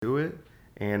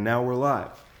And now we're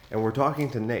live. And we're talking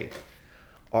to Nate.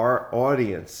 Our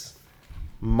audience,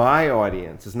 my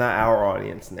audience, is not our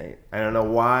audience, Nate. I don't know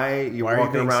why you're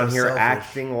walking around here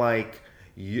acting like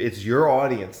it's your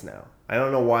audience now. I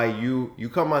don't know why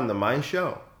you come on my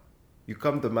show. You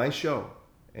come to my show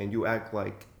and you act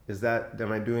like,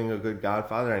 am I doing a good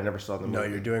Godfather? I never saw the movie. No,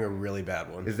 you're doing a really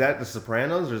bad one. Is that The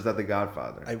Sopranos or is that The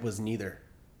Godfather? It was neither.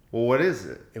 Well, what is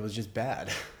it? It was just bad.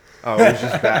 Oh, it was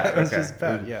just bad. Okay. It was just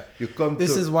bad, yeah.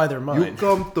 This is why they're mine. You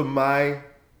come to my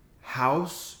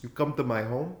house, you come to my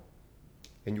home,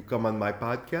 and you come on my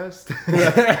podcast.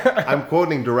 I'm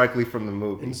quoting directly from the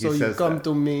movie. And so you come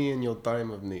to me in your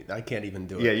time of need. I can't even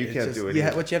do it. Yeah, you can't do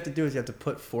it. What you have to do is you have to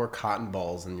put 4 cotton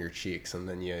balls in your cheeks, and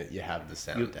then you have the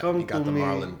sound you down. You got the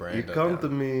Marlon Brando. You come to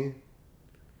me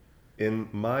in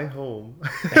my home.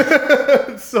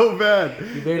 It's so bad.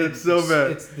 It's so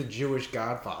bad. It's the Jewish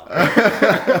Godfather.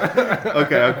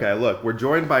 Okay. Look, we're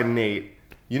joined by Nate.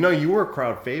 You know, you were a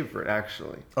crowd favorite,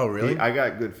 actually. Oh, really? I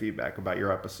got good feedback about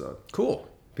your episode. Cool.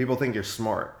 People think you're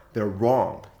smart. They're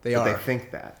wrong. They are. They think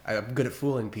that. I'm good at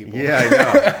fooling people. Yeah, I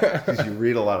know. Because you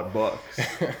read a lot of books.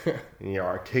 And you're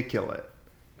articulate.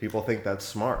 People think that's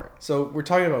smart. So we're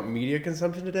talking about media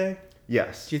consumption today?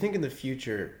 Yes. Do you think in the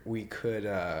future we could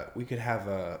have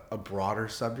a broader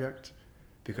subject?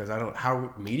 Because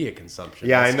how media consumption.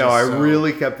 Yeah, I know. I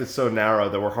really kept it so narrow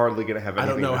that we're hardly going to have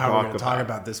anything to talk about. I don't know how we're going to talk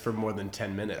about this for more than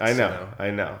 10 minutes. I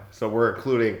know. So we're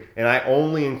including, and I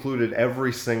only included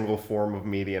every single form of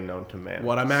media known to man.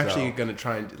 What I'm actually going to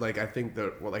try and, I think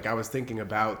that, I was thinking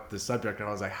about the subject and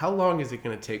I was like, how long is it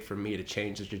going to take for me to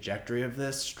change the trajectory of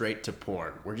this straight to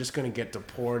porn? We're just going to get to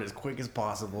porn as quick as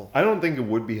possible. I don't think it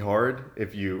would be hard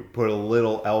if you put a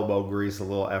little elbow grease, a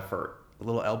little effort. A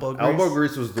little elbow grease? Elbow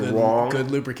grease was the wrong... Good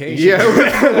lubrication. Yeah, it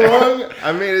was the wrong...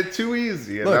 I made it too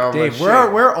easy. And look, Dave,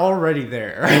 we're already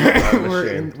there.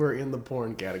 we're in the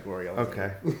porn category already.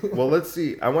 Okay. Well, let's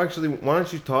see. Why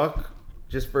don't you talk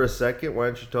just for a second? Why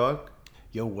don't you talk?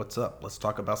 Yo, what's up? Let's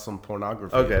talk about some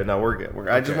pornography. Okay, no, we're good.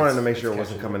 I just wanted to make sure it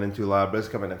wasn't coming in too loud, but it's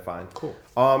coming in fine. Cool.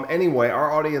 Anyway,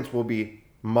 our audience will be...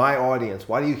 My audience.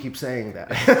 Why do you keep saying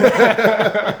that?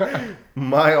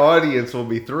 My audience will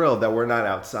be thrilled that we're not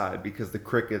outside because the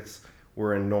crickets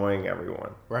were annoying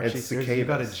everyone. We're actually, you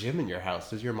got a gym in your house.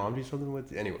 Does your mom do something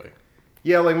with it? Anyway.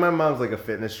 Yeah, my mom's like a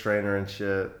fitness trainer and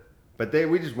shit. But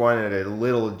we just wanted a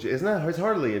little. It's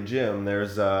hardly a gym.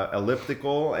 There's a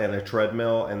elliptical and a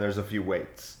treadmill and there's a few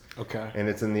weights. Okay. And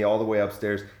it's all the way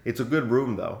upstairs. It's a good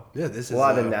room though. Yeah, this is a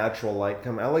lot of natural light.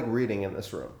 I like reading in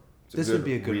this room. This would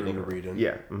be a good room to read in.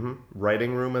 Yeah. Mm-hmm.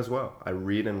 Writing room as well. I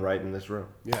read and write in this room.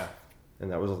 Yeah. And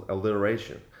that was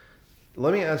alliteration.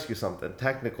 Let me ask you something.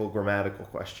 Technical, grammatical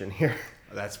question here.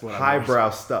 That's what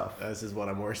highbrow stuff. This is what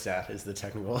I'm worst at, is the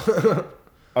technical.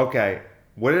 Okay.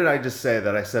 What did I just say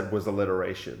that I said was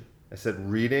alliteration? I said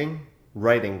reading,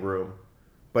 writing room.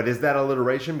 But is that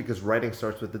alliteration because writing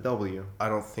starts with the W? I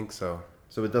don't think so.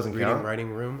 So it doesn't count? Writing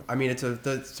room? I mean, it's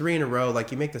the 3 in a row.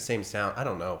 You make the same sound. I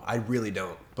don't know. I really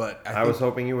don't. But I was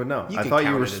hoping you would know. I thought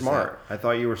you were smart. I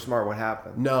thought you were smart. What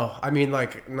happened? No. I mean,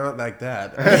 not like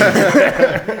that.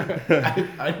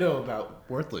 I know about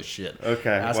worthless shit. Okay.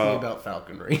 Ask me about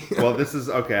falconry. Well, this is...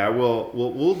 Okay,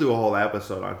 we'll do a whole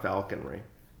episode on falconry.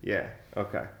 Yeah.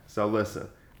 Okay. So listen.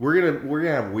 We're gonna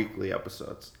have weekly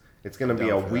episodes. It's gonna be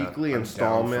a weekly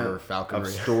installment of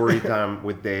Storytime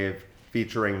with Dave.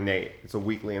 Featuring Nate. It's a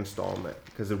weekly installment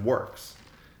because it works.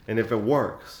 And if it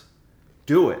works,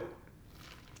 do it.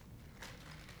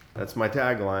 That's my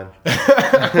tagline.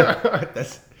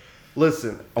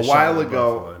 Listen, a while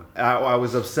ago, I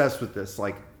was obsessed with this,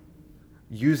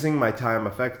 using my time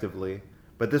effectively.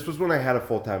 But this was when I had a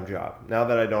full-time job. Now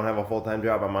that I don't have a full-time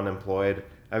job, I'm unemployed.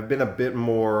 I've been a bit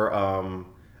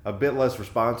less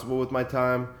responsible with my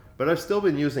time. But I've still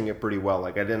been using it pretty well.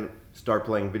 I didn't start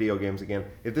playing video games again.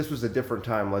 If this was a different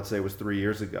time, let's say it was 3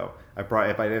 years ago, if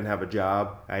I didn't have a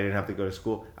job, I didn't have to go to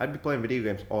school, I'd be playing video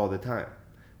games all the time.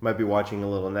 Might be watching a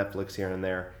little Netflix here and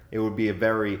there. It would be a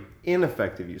very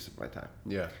ineffective use of my time.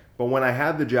 Yeah. But when I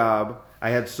had the job,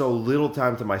 I had so little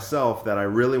time to myself that I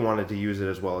really wanted to use it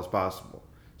as well as possible.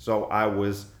 So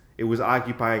it was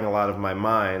occupying a lot of my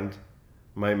mind.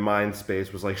 My mind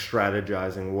space was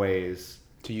strategizing ways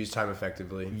to use time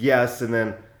effectively. Yes, and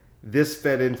then this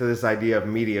fed into this idea of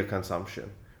media consumption,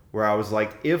 where I was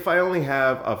like, if I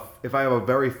have a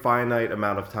very finite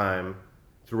amount of time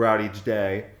throughout each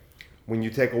day, when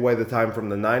you take away the time from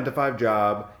the 9-to-5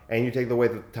 job and you take away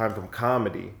the time from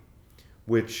comedy,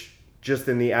 which just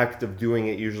in the act of doing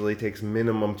it usually takes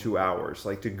minimum 2 hours,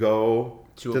 to go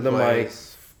to the mic,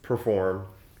 perform,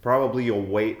 Probably you'll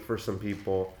wait for some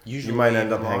people. Usually you might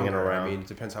end up longer. hanging around. I mean, it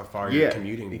depends how far you're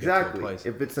commuting to get to a place.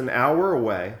 If it's an hour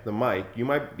away, the mic, you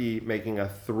might be making a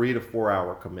 3 to 4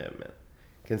 hour commitment,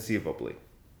 conceivably.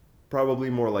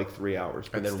 Probably more like 3 hours.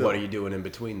 And then what are you doing in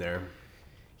between there?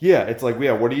 Yeah, it's like,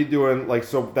 what are you doing? Like,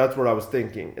 so that's what I was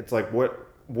thinking. It's like, what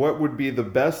would be the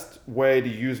best way to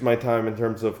use my time in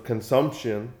terms of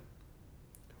consumption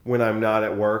when I'm not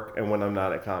at work and when I'm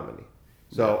not at comedy?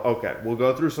 So, okay, we'll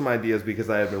go through some ideas because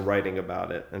I have been writing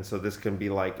about it. And so this can be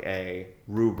like a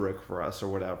rubric for us or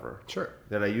whatever. Sure.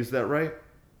 Did I use that right?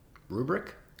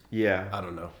 Rubric? Yeah. I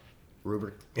don't know.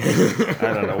 Rubric?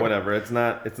 I don't know, whatever. It's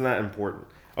not important.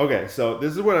 Okay, so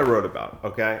this is what I wrote about,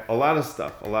 okay? A lot of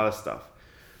stuff.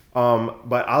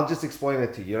 But I'll just explain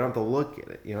it to you. You don't have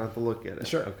to look at it.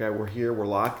 Sure. Okay, we're here. We're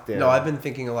locked in. No, I've been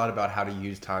thinking a lot about how to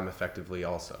use time effectively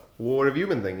also. Well, what have you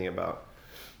been thinking about?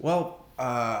 Well,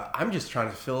 I'm just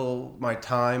trying to fill my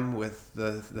time with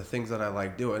the things that I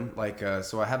like doing. Like,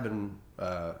 so I have been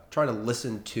trying to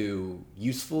listen to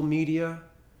useful media,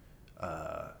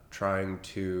 trying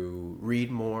to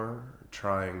read more,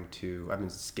 I've been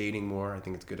skating more. I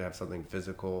think it's good to have something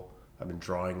physical. I've been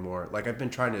drawing more. Like, I've been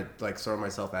trying to like throw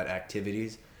myself at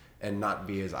activities and not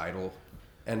be as idle.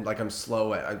 And like I'm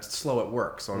slow at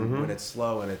work, so when it's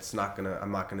slow and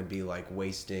I'm not gonna be like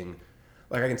wasting.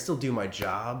 Like, I can still do my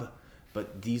job,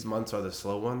 but these months are the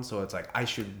slow ones, so it's like I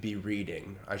should be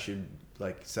reading. I should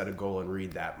like set a goal and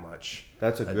read that much.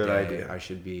 That's a good day. idea. I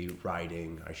should be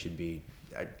writing. I should be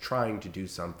trying to do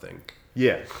something.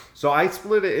 Yeah. So I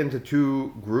split it into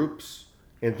two groups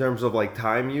in terms of like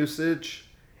time usage,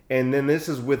 and then this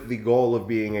is with the goal of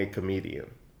being a comedian,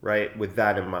 right? With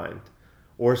that in mind,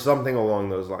 or something along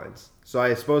those lines. So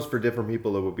I suppose for different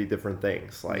people it would be different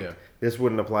things. Like this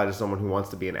wouldn't apply to someone who wants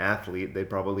to be an athlete. They'd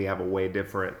probably have a way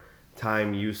different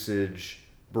time usage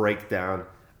breakdown.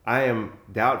 I am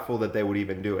doubtful that they would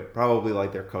even do it. Probably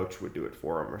like their coach would do it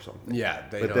for them or something. Yeah,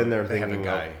 then they're thinking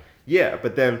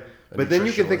but then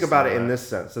you can think about it in this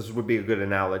sense. This would be a good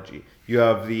analogy. You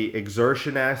have the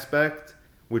exertion aspect,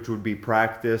 which would be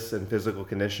practice and physical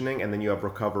conditioning, and then you have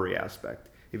recovery aspect.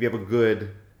 If you have a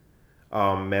good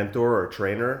mentor or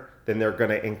trainer, then they're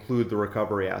going to include the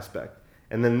recovery aspect.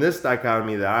 And then this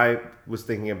dichotomy that I was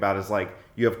thinking about is like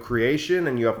you have creation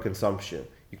and you have consumption.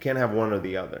 You can't have one or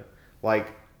the other. Like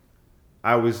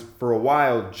I was for a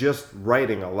while just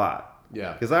writing a lot.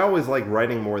 Yeah. Because I always like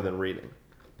writing more than reading.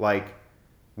 Like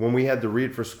when we had to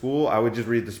read for school, I would just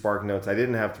read the Spark Notes. I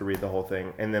didn't have to read the whole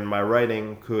thing. And then my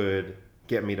writing could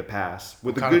get me to pass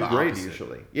with a good grade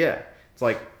usually. Yeah. It's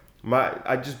like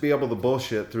I'd just be able to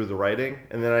bullshit through the writing,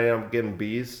 and then I end up getting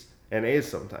B's and A's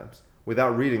sometimes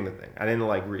without reading the thing. I didn't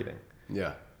like reading.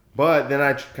 Yeah. But then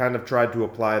I kind of tried to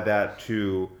apply that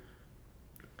to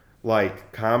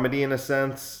like comedy in a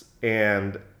sense,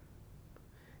 and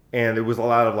it was a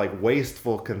lot of like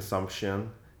wasteful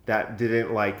consumption that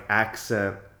didn't like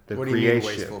accent the creation. What do you mean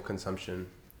wasteful consumption?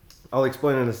 I'll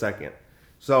explain in a second.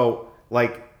 So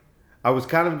like I was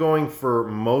kind of going for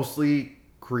mostly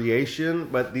creation,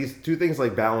 but these two things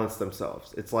like balance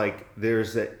themselves. It's like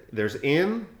there's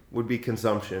in would be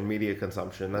consumption, media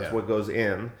consumption. That's what goes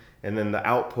in, and then the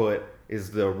output is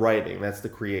the writing. That's the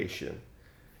creation,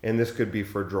 and this could be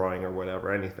for drawing or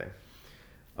whatever, anything.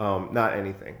 Not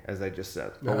anything, as I just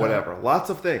said, but whatever. Lots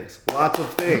of things.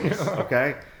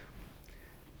 Okay.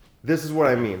 This is what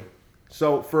I mean.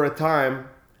 So for a time,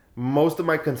 most of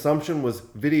my consumption was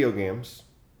video games.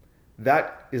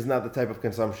 That is not the type of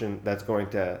consumption that's going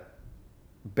to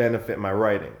benefit my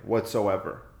writing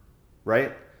whatsoever,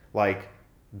 right? Like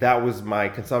that was my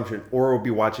consumption, or it would be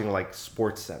watching like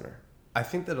Sports Center. I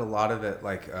think that a lot of it,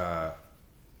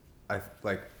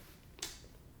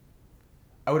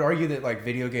 I would argue that like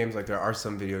video games, like there are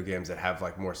some video games that have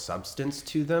like more substance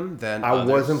to them than I others.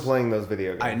 Wasn't playing those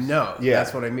video games. I know. Yeah.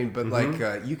 That's what I mean. But like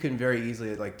you can very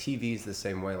easily, like TV's the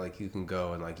same way. Like you can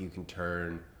go and like you can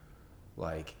turn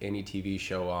like any TV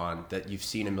show on that you've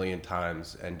seen a million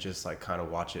times and just like kind of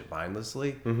watch it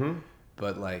mindlessly. Mm-hmm.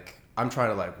 But like I'm trying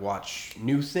to like watch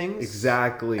new things.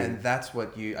 Exactly. And that's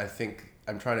what I think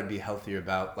I'm trying to be healthier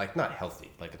about. Like not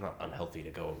healthy. Like it's not unhealthy to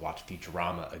go and watch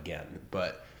Futurama again.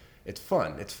 But it's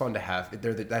fun. It's fun to have.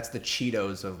 That's the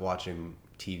Cheetos of watching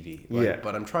TV. Like,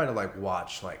 but I'm trying to like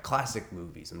watch like classic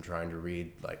movies. I'm trying to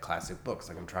read like classic books.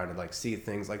 Like I'm trying to like see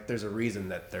things. Like there's a reason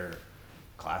that they're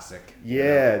classic.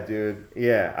 Yeah, dude.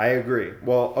 Yeah, I agree.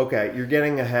 Well, okay, you're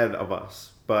getting ahead of us,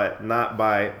 but not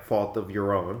by fault of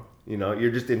your own. You know,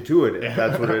 you're just intuitive.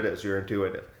 That's what it is. You're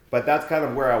intuitive. But that's kind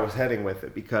of where I was heading with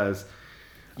it, because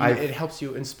It helps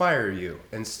you inspire you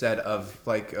instead of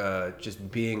like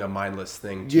just being a mindless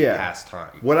thing to pass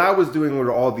time. What I was doing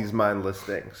were all these mindless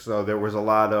things. So there was a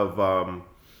lot of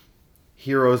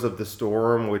Heroes of the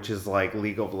Storm, which is like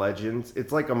League of Legends.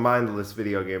 It's like a mindless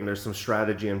video game. There's some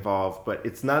strategy involved, but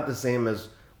it's not the same as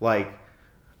like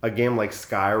a game like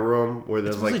Skyrim where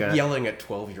there's like yelling at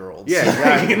 12-year-olds. Yeah,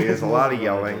 exactly. There's a lot of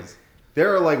yelling.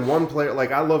 There are like one player,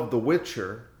 like I love The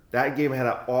Witcher. That game had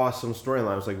an awesome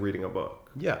storyline. It was like reading a book.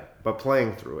 Yeah. But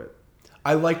playing through it.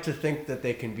 I like to think that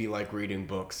they can be like reading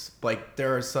books. Like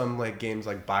there are some like games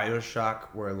like BioShock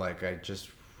where like I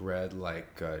just read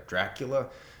like Dracula.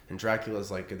 And Dracula's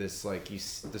like this, like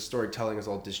the storytelling is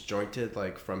all disjointed,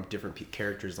 like from different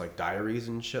characters, like diaries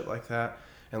and shit like that.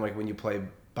 And like when you play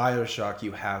BioShock,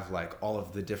 you have like all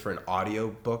of the different audio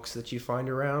books that you find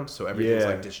around, so everything's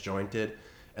like disjointed.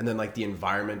 And then like the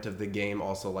environment of the game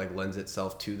also like lends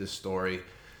itself to the story.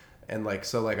 And like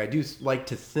so like I do like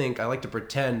to think, I like to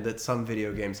pretend that some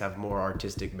video games have more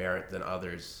artistic merit than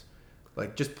others.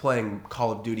 Like, just playing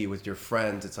Call of Duty with your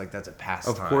friends, it's like that's a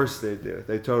pastime. Of course they do.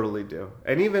 They totally do.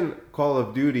 And even Call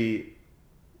of Duty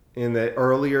in the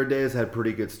earlier days had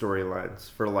pretty good storylines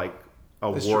for, like,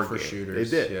 a war game. Shooters.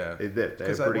 They did. Yeah. They did.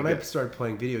 Because when I started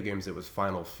playing video games, it was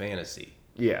Final Fantasy.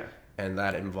 Yeah. And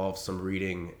that involves some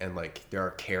reading, and, like, there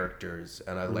are characters.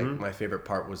 And I like my favorite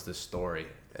part was the story.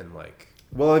 And, like...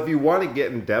 Well, if you want to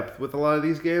get in depth with a lot of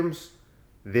these games,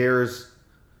 there's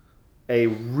a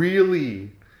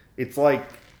really... It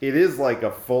is like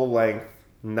a full-length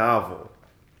novel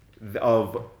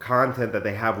of content that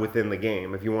they have within the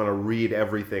game. If you want to read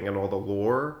everything and all the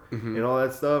lore and all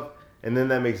that stuff, and then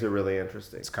that makes it really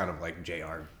interesting. It's kind of like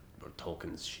J.R.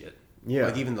 Tolkien's shit. Yeah.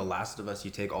 Like even The Last of Us,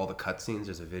 you take all the cutscenes.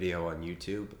 There's a video on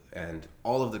YouTube, and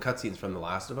all of the cutscenes from The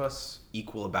Last of Us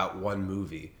equal about one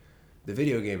movie. The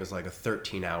video game is like a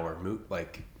 13-hour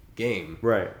game,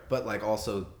 right? But like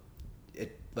also.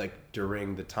 Like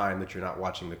during the time that you're not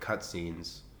watching the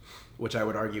cutscenes, which I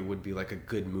would argue would be like a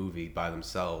good movie by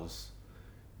themselves,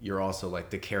 you're also like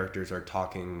the characters are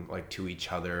talking like to each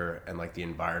other, and like the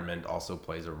environment also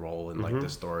plays a role in like the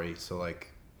story. So like,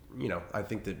 you know, I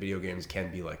think that video games can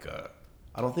be like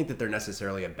I don't think that they're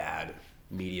necessarily a bad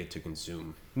media to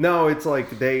consume. No, it's like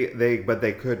but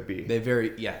they could be. They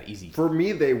very easy. For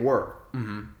me, they were.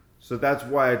 Mm-hmm. So that's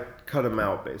why I cut them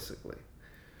out basically.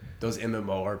 Those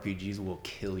MMORPGs will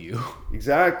kill you.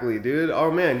 Exactly, dude.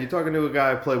 Oh man, you're talking to a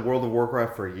guy who played World of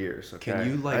Warcraft for years. Okay? Can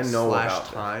you like slash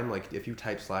time? Like if you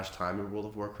type /time in World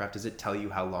of Warcraft, does it tell you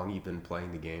how long you've been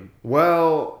playing the game?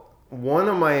 Well, one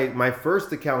of my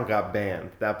first account got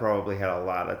banned. That probably had a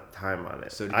lot of time on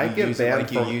it. So I get banned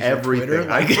from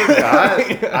everything. I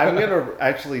forgot. I'm gonna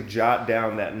actually jot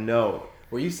down that note.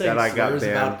 Were you saying slurs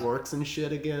about orcs and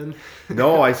shit again?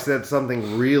 No, I said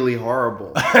something really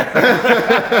horrible.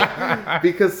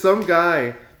 Because some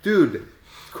guy, dude,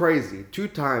 crazy. 2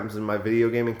 times in my video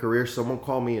gaming career, someone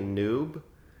called me a noob.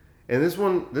 And this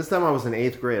time I was in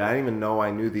 8th grade. I didn't even know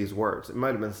I knew these words. It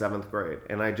might have been 7th grade.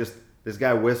 And this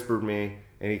guy whispered me,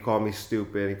 and he called me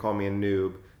stupid. He called me a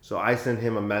noob. So I sent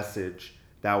him a message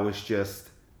that was just...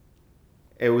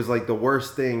 It was like the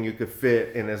worst thing you could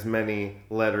fit in as many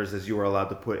letters as you were allowed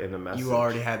to put in a message. You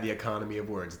already had the economy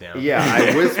of words down. Yeah,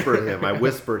 I whispered him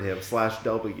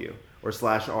 /W or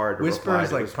 /R to Whisper reply is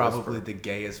to like his probably whisper. the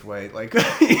gayest way. Like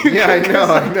yeah, I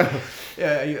know.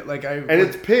 Yeah, and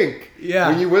it's pink. Yeah.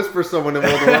 When you whisper someone in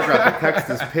World of Warcraft, the text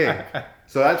is pink.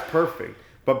 So that's perfect.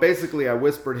 But basically, I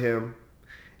whispered him,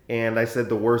 and I said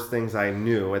the worst things I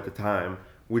knew at the time,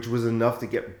 which was enough to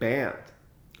get banned.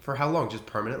 For how long? Just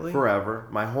permanently? Forever.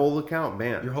 My whole account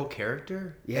banned. Your whole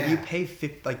character? Yeah. And you pay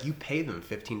you pay them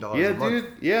 $15 a month. Yeah,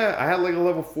 dude. Yeah, I had like a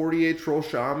level 48 troll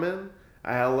shaman.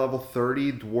 I had a level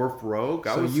 30 dwarf rogue.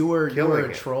 So you were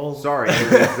a troll? Sorry,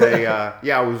 it was a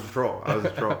I was a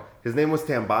troll. His name was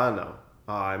Tambano.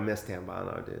 Oh, I miss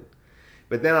Tambano, dude.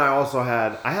 But then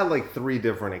I had like 3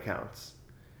 different accounts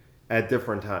at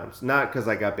different times. Not because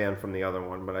I got banned from the other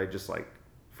one, but I just like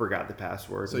forgot the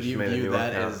password. So do you view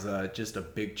that as just a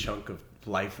big chunk of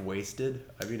life wasted?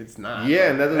 I mean, it's not. Yeah,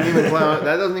 and that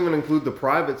doesn't even include the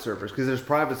private servers, because there's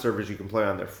private servers you can play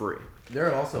on. They're free.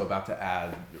 They're also about to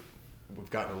add.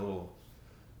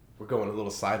 We're going a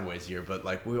little sideways here, but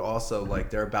like we also like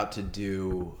they're about to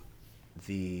do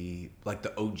the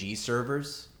OG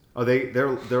servers. Oh,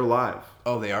 they're live.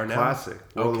 Oh, they are now? Classic.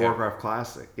 World of Warcraft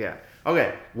Classic. Yeah.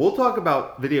 Okay, we'll talk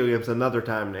about video games another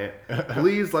time, Nate.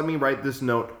 Please let me write this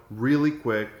note really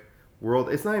quick.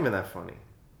 It's not even that funny.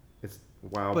 It's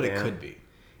wow. But it could be.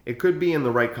 It could be in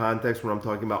the right context when I'm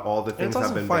talking about all the things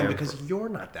I've been banned from. It's also fine because you're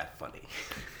not that funny.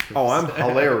 Oh, I'm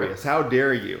hilarious. How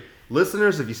dare you?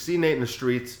 Listeners, if you see Nate in the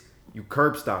streets, You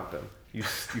curb stomp him. You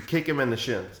kick him in the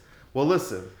shins. Well,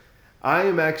 listen, I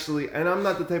am actually, and I'm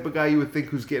not the type of guy you would think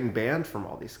who's getting banned from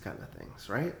all these kind of things,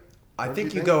 right? I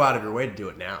think you go out of your way to do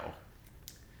it now.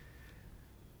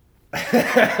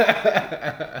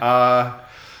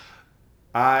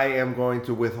 I am going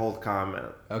to withhold comment.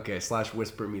 Okay, /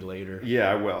 whisper me later.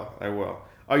 Yeah, I will.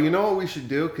 Oh, you know what we should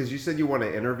do? Because you said you want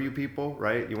to interview people,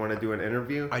 right? You want to do an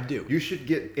interview? I do. You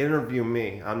should interview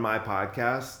me on my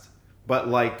podcast, but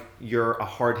like you're a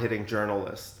hard-hitting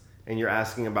journalist and you're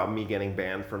asking about me getting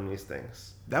banned from these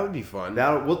things. That would be fun.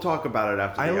 We'll talk about it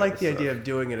after the I like episode. the idea of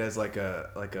doing it as like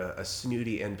a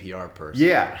snooty NPR person.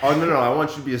 Yeah. Oh, no. I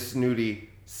want you to be a snooty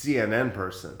CNN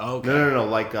person. Okay. No.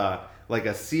 Like a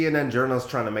CNN journalist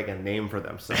trying to make a name for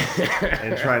themselves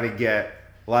and trying to get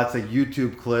lots of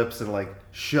YouTube clips and like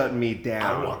shut me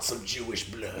down. I want some Jewish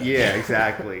blood. Yeah,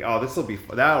 exactly. Oh, that'll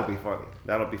be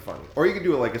funny. Or you can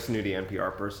do it like a snooty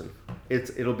NPR person.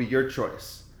 It'll be your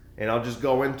choice, and I'll just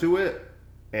go into it,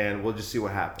 and we'll just see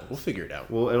what happens. We'll figure it out.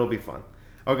 It'll be fun.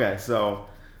 Okay, so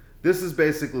this is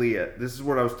basically it. This is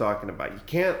what I was talking about. You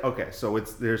can't. Okay, so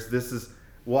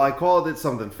I called it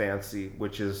something fancy,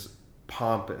 which is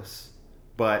pompous.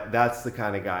 But that's the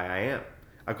kind of guy I am.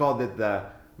 I called it the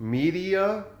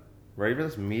media, ready for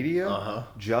this? Media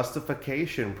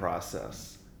justification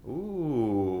process.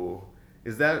 Ooh.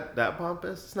 Is that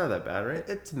pompous? It's not that bad, right?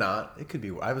 It's not. It could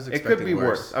be. I was expecting it could be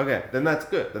worse. Okay, then that's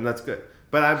good.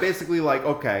 But I'm basically like,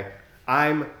 okay,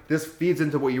 this feeds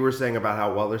into what you were saying about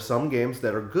how, well, there's some games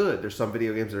that are good. There's some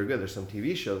video games that are good. There's some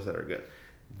TV shows that are good.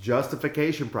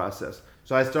 Justification process.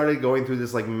 So I started going through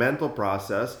this like mental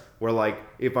process where like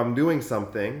if I'm doing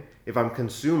something, if I'm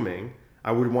consuming,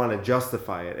 I would want to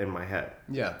justify it in my head.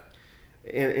 Yeah.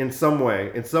 In some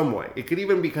way. It could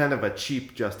even be kind of a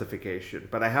cheap justification,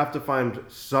 but I have to find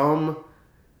some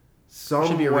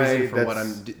should be a way reason for what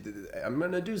I'm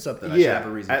going to do something. I should have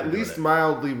a reason. At least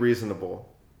mildly reasonable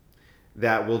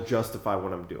that will justify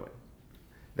what I'm doing.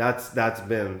 That's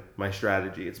been my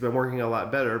strategy. It's been working a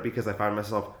lot better because I find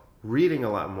myself reading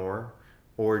a lot more,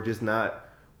 or just not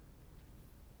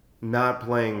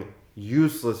playing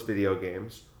useless video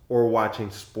games, or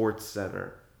watching Sports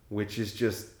Center, which is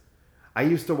just, I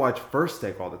used to watch First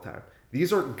Take all the time.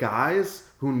 These are guys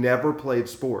who never played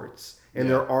sports, and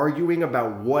they're arguing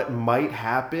about what might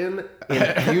happen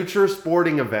in future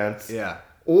sporting events,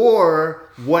 or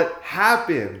what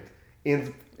happened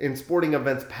in sporting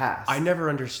events past. I never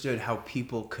understood how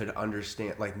people could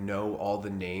understand, like, know all the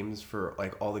names for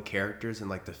like all the characters and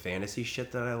like the fantasy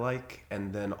shit that I like,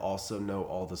 and then also know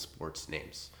all the sports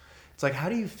names. It's like, how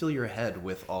do you fill your head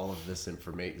with all of this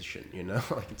information? You know,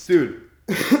 like, dude.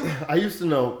 I used to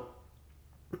know.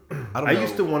 I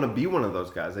used to want to be one of those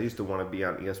guys. I used to want to be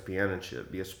on ESPN and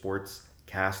shit, be a sports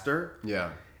caster.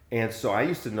 Yeah. And so I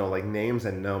used to know like names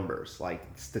and numbers, like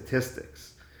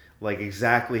statistics. Like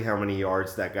exactly how many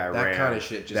yards that guy ran. That kind of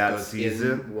shit just that goes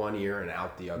season. In one ear and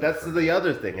out the other. That's the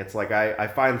other thing. It's like I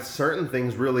find certain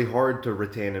things really hard to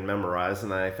retain and memorize,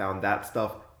 and I found that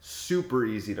stuff super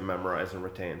easy to memorize and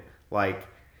retain. Like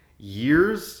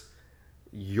years,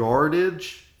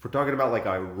 yardage. If we're talking about like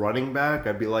a running back,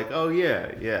 I'd be like, oh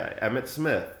yeah, Emmitt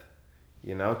Smith.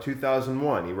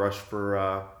 2001, he rushed for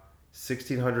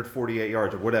 1,648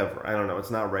 yards or whatever. I don't know. It's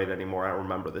not right anymore. I don't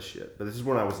remember this shit. But this is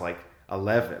when I was like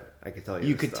 11. I could tell you.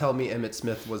 You could tell me Emmitt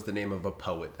Smith was the name of a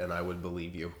poet, and I would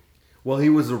believe you. Well, he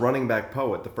was a running back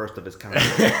poet, the first of his kind.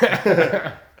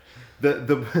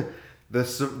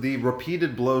 The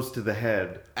repeated blows to the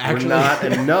head were not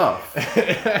enough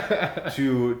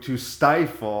to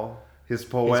stifle his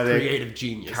poetic, his creative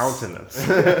genius countenance.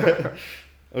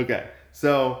 Okay,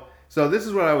 so this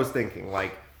is what I was thinking.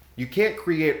 Like, you can't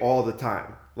create all the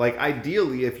time. Like,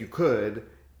 ideally, if you could,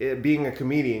 being a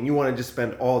comedian, you want to just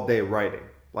spend all day writing.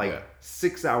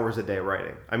 6 hours a day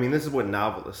writing. I mean, this is what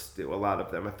novelists do, a lot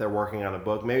of them. If they're working on a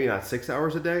book, maybe not 6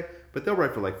 hours a day, but they'll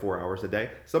write for like 4 hours a day.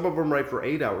 Some of them write for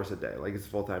 8 hours a day, like it's a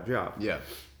full-time job. Yeah.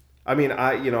 I mean,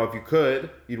 if you could,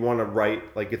 you'd want to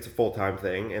write like it's a full-time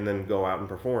thing and then go out and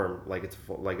perform like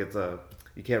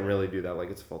you can't really do that like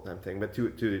it's a full-time thing, but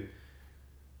to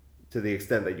the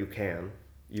extent that you can,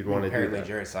 you'd want to do that. Apparently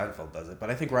Jerry Seinfeld does it,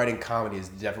 but I think writing comedy is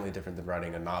definitely different than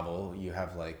writing a novel. You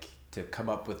have like to come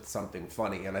up with something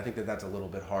funny, and I think that's a little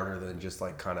bit harder than just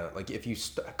like kind of like if you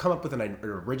come up with an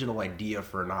original idea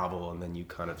for a novel and then you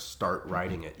kind of start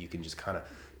writing it, you can just kind of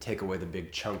take away the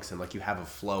big chunks and like you have a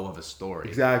flow of a story.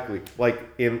 Exactly. Like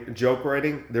in joke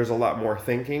writing, there's a lot more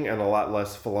thinking and a lot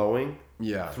less flowing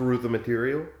through the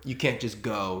material. You can't just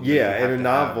go. Yeah, in a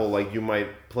novel, like you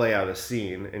might play out a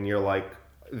scene and you're like,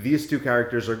 these two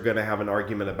characters are going to have an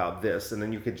argument about this, and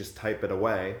then you could just type it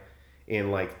away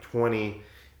in like 20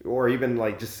 or even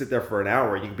like just sit there for an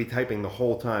hour. You could be typing the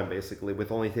whole time basically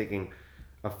with only taking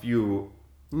a few.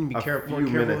 You need to be more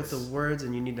careful with the words,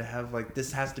 and you need to have like,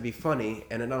 this has to be funny,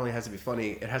 and it not only has to be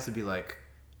funny, it has to be like,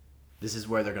 this is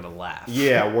where they're gonna laugh.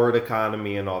 Yeah, word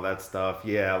economy and all that stuff.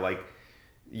 Yeah, like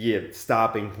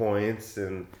stopping points.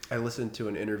 And I listened to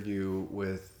an interview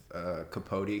with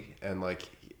Capote, and like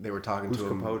they were talking to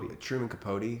him. Capote? Truman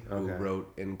Capote, who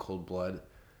wrote In Cold Blood,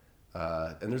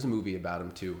 and there's a movie about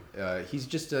him too.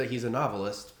 He's a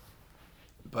novelist.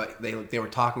 But they were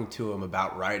talking to him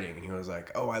about writing, and he was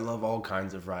like, "Oh, I love all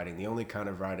kinds of writing. The only kind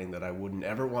of writing that I wouldn't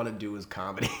ever want to do is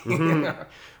comedy,"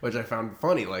 which I found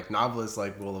funny. Like novelists,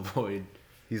 like will avoid.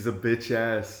 He's a bitch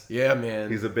ass. Yeah, man.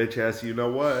 He's a bitch ass. You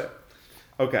know what?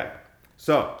 Okay,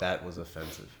 so that was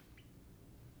offensive.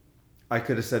 I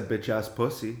could have said bitch ass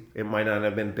pussy. It might not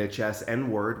have been bitch ass N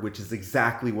word, which is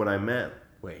exactly what I meant.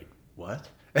 Wait, what?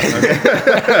 Okay.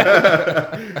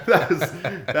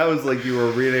 that was like you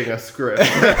were reading a script.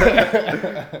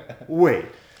 Wait,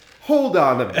 hold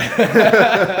on a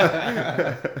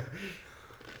minute.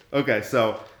 Okay,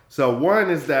 so one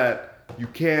is that you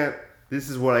can't. This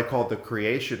is what I call the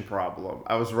creation problem.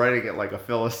 I was writing it like a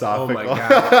philosophical. Oh my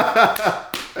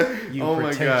god! You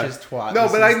pretentious twat. No,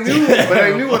 but I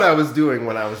knew what I was doing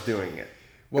when I was doing it.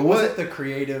 Well, was it the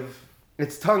creative?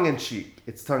 It's tongue in cheek.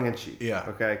 Yeah.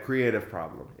 Okay. Creative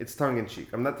problem. It's tongue in cheek.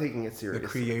 I'm not taking it seriously.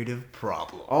 The creative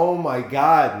problem. Oh my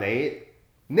God, Nate,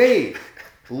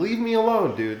 leave me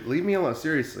alone, dude. Leave me alone.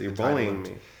 Seriously, you're bullying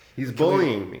me. He's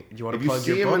bullying me. You want to if plug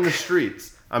you see your him book? in the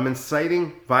streets, I'm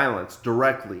inciting violence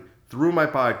directly through my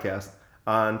podcast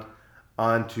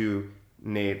onto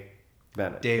Nate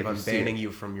Bennett. Dave, I'm banning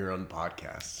you from your own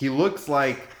podcast. He looks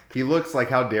like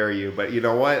how dare you, but you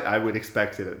know what? I would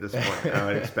expect it at this point. I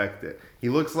would expect it. He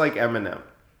looks like Eminem.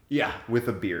 Yeah. With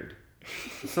a beard.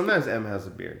 Sometimes M has a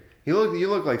beard. You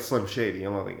look like Slim Shady. You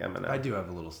don't look like Eminem. I do have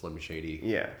a little Slim Shady.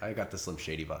 Yeah. I got the Slim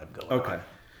Shady vibe going Okay. on.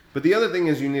 But the other thing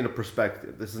is you need a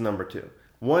perspective. This is number 2.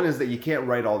 One is that you can't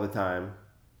write all the time.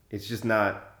 It's just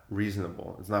not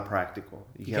reasonable. It's not practical.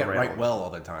 You can't write well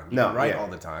all the time. You can write all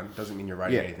the time. Doesn't mean you're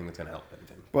writing anything that's going to help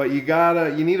anything. But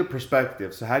you need a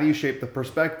perspective. So how do you shape the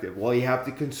perspective? Well, you have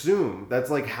to consume. That's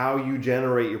like how you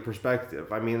generate your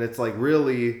perspective. I mean, it's like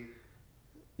really,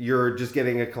 you're just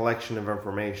getting a collection of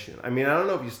information. I mean, I don't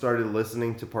know if you started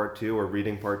listening to part 2 or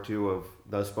reading part 2 of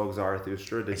Thus Spoke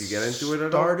Zarathustra. Did you get into it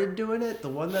at all? Started doing it. The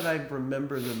one that I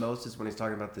remember the most is when he's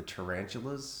talking about the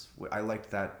tarantulas. I liked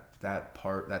that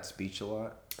part, that speech a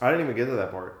lot. I didn't even get to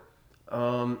that part.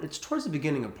 It's towards the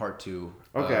beginning of part 2.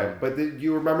 Okay, but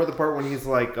you remember the part when he's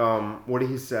like, what did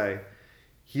he say?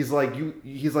 He's like,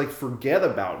 forget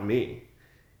about me.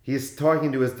 He's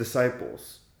talking to his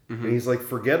disciples. Mm-hmm. And he's like,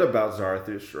 forget about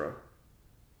Zarathustra.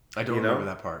 I don't remember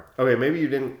that part. Okay, maybe you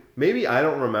didn't. Maybe I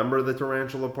don't remember the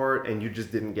tarantula part, and you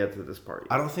just didn't get to this part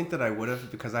yet. I don't think that I would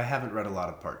have, because I haven't read a lot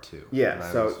of part 2.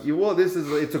 Yeah,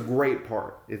 it's a great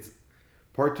part.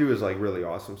 Part 2 is like really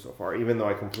awesome so far, even though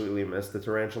I completely missed the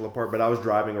tarantula part. But I was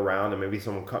driving around and maybe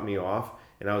someone cut me off,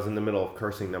 and I was in the middle of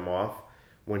cursing them off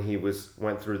when he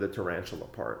went through the tarantula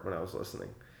part when I was listening.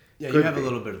 Yeah, you have a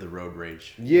little bit of the road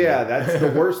rage. Yeah, that's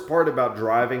the worst part about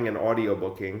driving and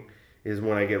audiobooking is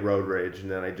when I get road rage and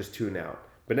then I just tune out.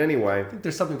 But anyway, I think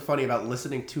there's something funny about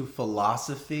listening to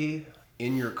philosophy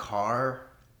in your car,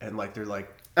 and like they're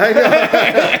like, I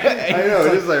know.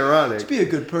 It is ironic. To be a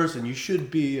good person, you should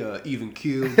be even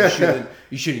keeled.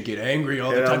 You shouldn't get angry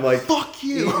all the time. I'm like, fuck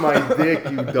you. Eat my dick,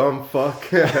 you dumb fuck.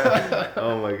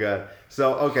 Oh my God.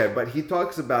 So okay, but he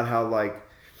talks about how like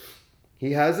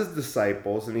he has his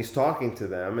disciples and he's talking to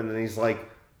them, and then he's like,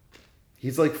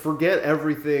 forget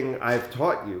everything I've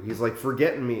taught you. He's like,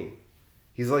 forget me.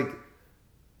 He's like,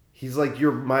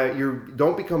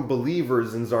 don't become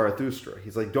believers in Zarathustra.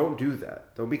 He's like, don't do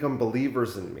that. Don't become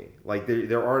believers in me. Like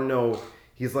there are no.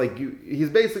 He's like he's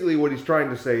basically what he's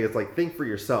trying to say is like, think for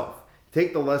yourself.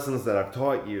 Take the lessons that I've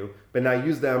taught you, but now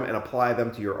use them and apply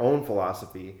them to your own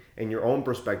philosophy and your own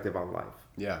perspective on life.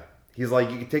 Yeah. He's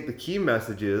like, you can take the key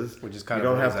messages, which is kind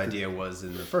of what his idea was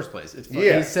in the first place. It's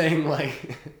yeah. He's saying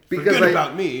like, forget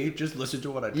about me, just listen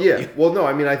to what I told you. Yeah. Well, no,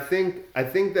 I mean, I think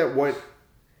that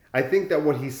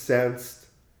what he sensed,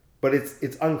 but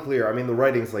it's unclear. I mean, the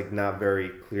writing's like not very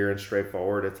clear and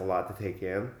straightforward. It's a lot to take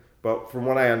in. But from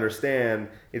what I understand,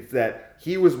 it's that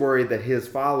he was worried that his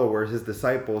followers, his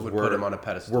disciples, would put him on a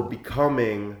pedestal. Were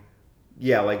becoming,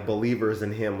 like believers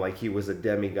in him, like he was a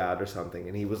demigod or something.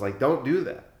 And he was like, don't do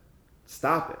that.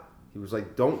 Stop it. He was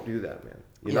like, don't do that, man.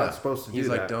 You're not supposed to do that. He's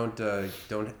like, don't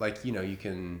like, you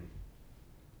can,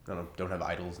 don't have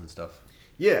idols and stuff.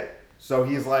 Yeah. So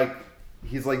he's like,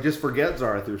 just forget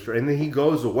Zarathustra. And then he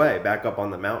goes away back up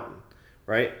on the mountain.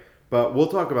 right? But we'll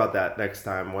talk about that next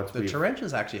time once The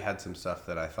tarantulas actually had some stuff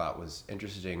that I thought was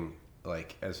interesting,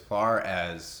 like as far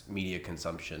as media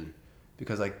consumption,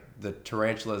 because like the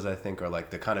tarantulas, I think, are like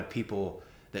the kind of people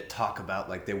that talk about,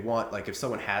 like, they want, like, if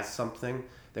someone has something,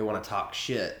 they want to talk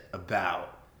shit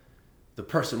about the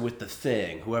person with the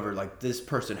thing, whoever, like, this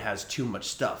person has too much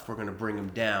stuff, we're going to bring them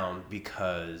down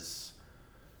because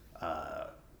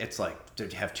it's like they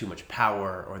have too much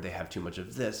power or they have too much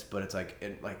of this. But it's like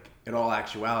in all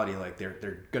actuality, like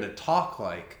they're going to talk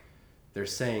like they're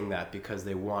saying that because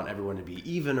they want everyone to be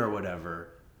even or whatever,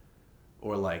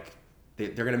 or like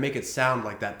they're going to make it sound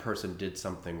like that person did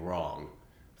something wrong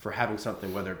for having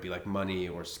something, whether it be like money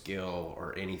or skill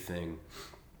or anything.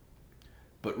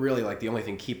 But really, like, the only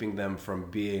thing keeping them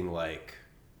from being like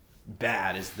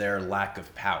bad is their lack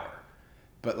of power.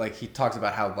 But like, he talks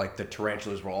about how like the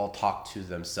tarantulas will all talk to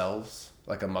themselves,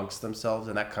 like amongst themselves,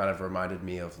 and that kind of reminded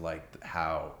me of like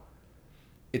how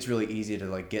it's really easy to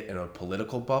like get in a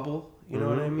political bubble, you know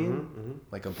what I mean?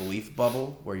 Like a belief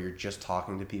bubble where you're just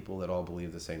talking to people that all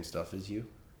believe the same stuff as you.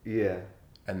 Yeah.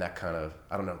 And that kind of,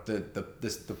 I don't know,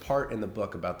 the part in the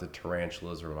book about the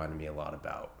tarantulas reminded me a lot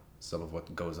about some of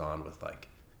what goes on with like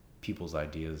people's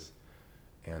ideas,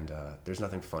 and there's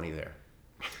nothing funny there.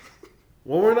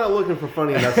 Well, we're not looking for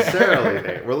funny necessarily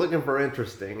there. We're looking for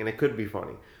interesting, and it could be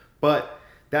funny. But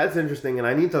that's interesting, and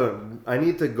I need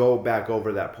to go back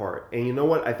over that part. And you know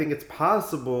what? I think it's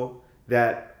possible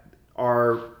that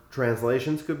our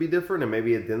translations could be different, and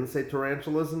maybe it didn't say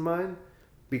tarantulas in mine,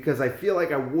 because I feel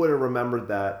like I would have remembered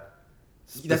that.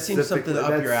 That seems something up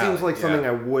your alley. That seems like something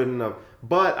I wouldn't have.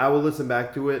 But I will listen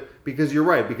back to it, because you're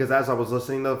right. Because as I was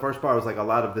listening to the first part, I was like, a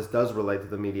lot of this does relate to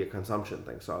the media consumption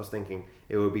thing. So I was thinking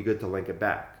it would be good to link it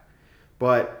back.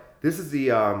 But this is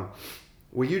the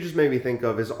what you just made me think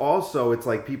of is also, it's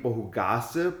like people who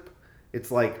gossip.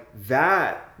 It's like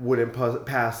that wouldn't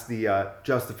pass the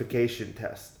justification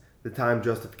test, the time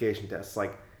justification test.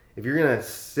 Like, if you're gonna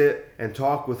sit and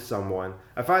talk with someone,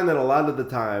 I find that a lot of the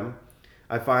time,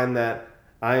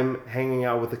 I'm hanging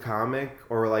out with a comic,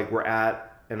 or like we're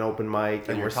at an open mic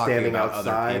and we're standing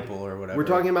outside. Other people or whatever. We're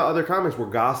talking about other comics. We're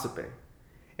gossiping.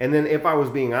 And then if I was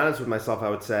being honest with myself, I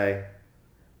would say,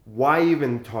 why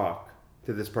even talk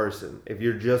to this person if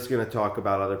you're just going to talk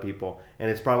about other people?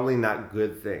 And it's probably not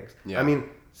good things. Yeah. I mean,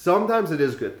 sometimes it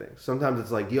is good things. Sometimes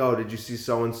it's like, yo, did you see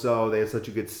so-and-so? They had such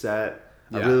a good set.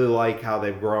 I really like how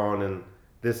they've grown and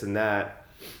this and that.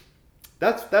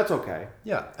 That's okay.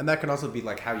 Yeah, and that can also be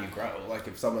like how you grow. Like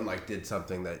if someone like did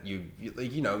something that you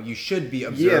should be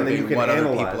observing what other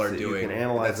people are doing. You can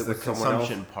analyze it with someone else.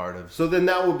 Consumption part of. So then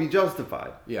that would be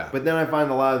justified. Yeah. But then I find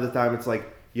a lot of the time it's like,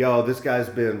 yo, this guy's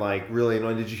been like really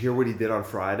annoying. Did you hear what he did on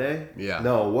Friday? Yeah.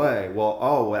 No way.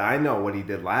 Well, I know what he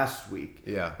did last week.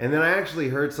 Yeah. And then I actually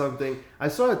heard something. I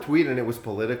saw a tweet and it was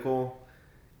political,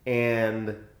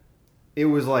 and it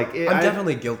was like... I'm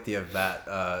definitely guilty of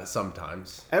that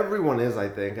sometimes. Everyone is, I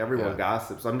think. Everyone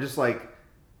gossips. I'm just like,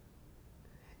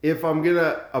 if I'm going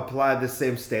to apply the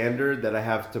same standard that I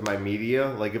have to my media,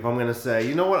 like if I'm going to say,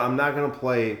 you know what, I'm not going to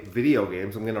play video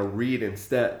games, I'm going to read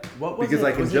instead. What was because it?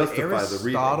 I can justify the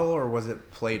reading. Aristotle, or was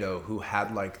it Plato, who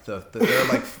had like there are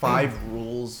like 5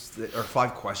 rules or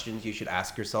 5 questions you should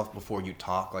ask yourself before you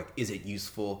talk. Like, is it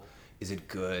useful? Is it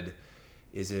good?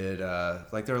 Is it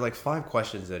like there are like 5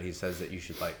 questions that he says that you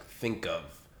should like think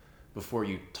of before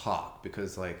you talk,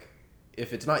 because like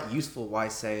if it's not useful, why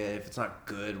say it? If it's not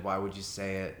good, why would you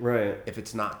say it? Right. If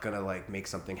it's not gonna like make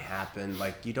something happen,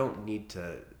 like you don't need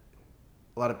to.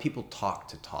 A lot of people talk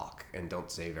to talk and don't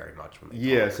say very much when they talk.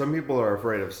 Yeah, some people are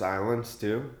afraid of silence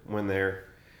too when they're.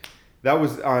 That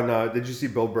was on. Did you see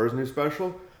Bill Burr's new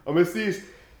special? I miss these.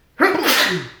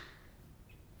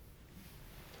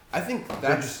 I think that's...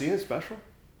 Did you see his special?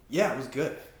 Yeah, it was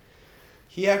good.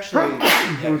 He actually...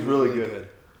 it was really good.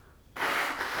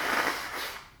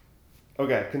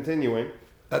 Okay, continuing.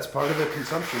 That's part of the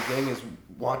consumption thing is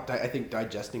I think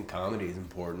digesting comedy is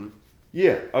important.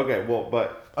 Yeah, okay, well,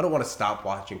 but... I don't want to stop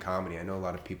watching comedy. I know a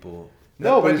lot of people...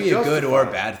 No, but it's justified. It might be a good or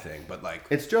a bad thing, but like...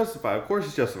 It's justified. Of course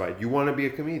it's justified. You want to be a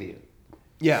comedian.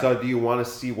 Yeah. So do you want to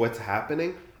see what's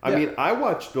happening? I mean, I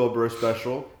watched Bill Burr's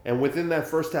special, and within that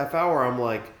first half hour, I'm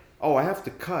like... Oh, I have to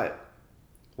cut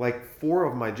like 4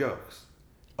 of my jokes.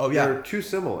 Oh yeah, they're too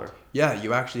similar. Yeah,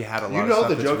 you actually had a lot. You know of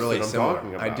stuff the jokes really that I'm similar.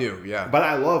 talking about. I do, yeah. But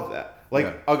I love that.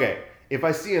 Like, okay, if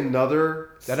I see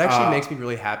another, that actually makes me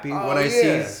really happy when I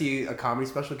see a comedy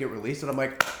special get released, and I'm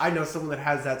like, I know someone that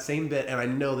has that same bit, and I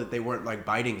know that they weren't like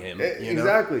biting him.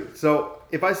 Exactly. So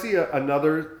if I see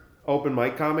another open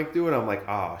mic comic do it, I'm like,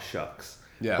 shucks.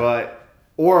 Yeah.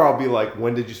 Or I'll be like,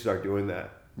 when did you start doing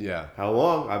that? Yeah. How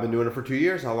long? I've been doing it for 2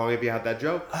 years. How long have you had that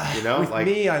joke? You know, With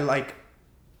me, I like,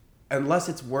 unless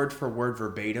it's word for word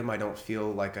verbatim, I don't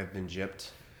feel like I've been gypped.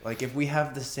 Like if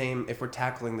if we're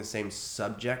tackling the same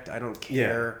subject, I don't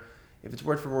care. Yeah. If it's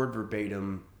word for word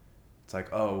verbatim, it's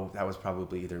like, oh, that was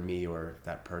probably either me or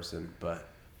that person. But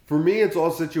for me, it's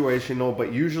all situational,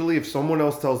 but usually if someone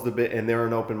else tells the bit and they're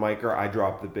an open micer, I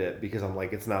drop the bit because I'm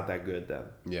like, it's not that good then.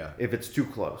 Yeah. If it's too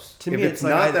close. To me, if it's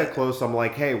not that close, I'm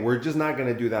like, hey, we're just not going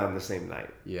to do that on the same night.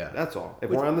 Yeah. That's all.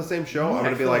 If we're on the same show, I'm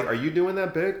going to be like, are you doing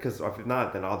that bit? Because if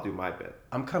not, then I'll do my bit.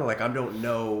 I'm kind of like, I don't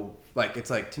know. Like, it's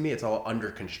like, to me, it's all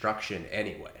under construction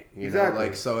anyway. You exactly. know?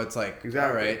 Like, so it's like,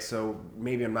 exactly. All right, so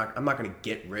maybe I'm not going to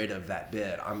get rid of that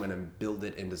bit. I'm going to build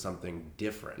it into something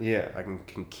different. Yeah. I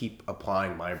can keep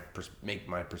applying make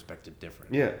my perspective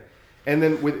different. Yeah. And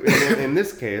then in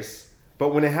this case,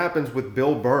 but when it happens with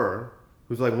Bill Burr,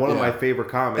 who's like one of my favorite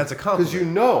comics. That's a compliment. Because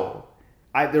you know,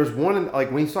 there's one,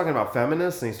 like when he's talking about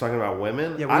feminists and he's talking about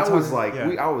women, I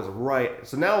was right.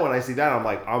 So now when I see that, I'm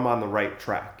like, I'm on the right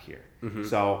track here. Mm-hmm.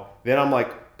 So then I'm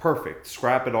like, perfect.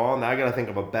 Scrap it all. Now I got to think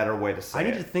of a better way to say it. I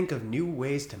need to think of new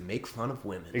ways to make fun of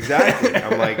women. Exactly.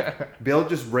 I'm like, Bill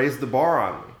just raised the bar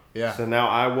on me. Yeah. So now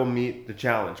I will meet the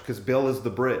challenge because Bill is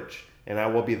the bridge and I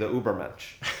will be the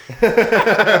Ubermensch.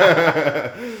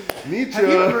 Nietzsche.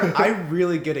 I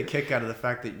really get a kick out of the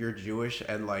fact that you're Jewish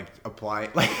and like apply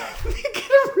like I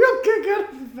get a real kick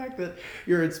out of the fact that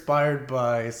you're inspired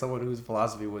by someone whose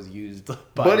philosophy was used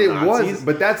by Nazis.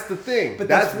 But that's the thing. But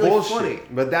that's really bullshit. Funny.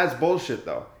 But that's bullshit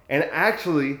though. And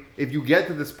actually, if you get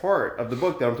to this part of the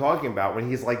book that I'm talking about, when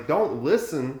he's like, don't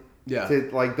listen to,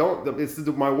 like,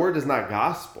 my word is not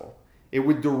gospel. It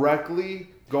would directly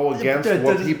go against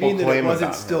what people claim about it.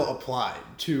 Wasn't still applied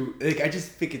to, like, I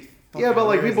just think it's yeah, but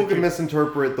like people can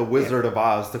misinterpret the Wizard of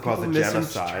Oz to cause a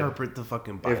genocide. Misinterpret the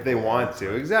fucking Bible if they want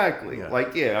to. Exactly. Yeah.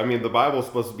 Like, yeah, I mean, the Bible's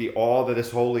supposed to be all that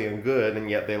is holy and good, and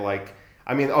yet they like,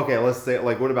 I mean, okay, let's say,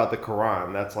 like, what about the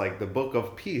Quran? That's like the book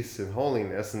of peace and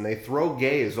holiness, and they throw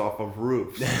gays off of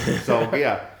roofs. So,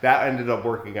 yeah, that ended up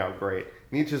working out great.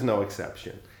 Nietzsche's no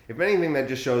exception. If anything, that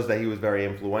just shows that he was very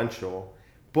influential,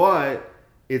 but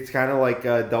it's kind of like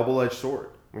a double-edged sword.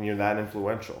 When you're that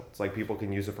influential, it's like people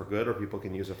can use it for good or people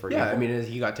can use it for evil. I mean,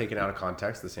 he got taken out of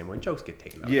context the same way jokes get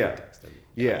taken out of context. And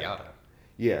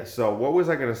yeah. So what was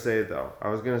I going to say though? I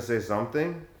was going to say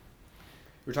something.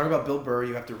 We're talking about Bill Burr.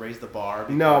 You have to raise the bar.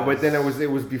 No, but then it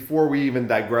was before we even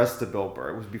digressed to Bill Burr.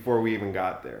 It was before we even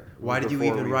got there. Why did you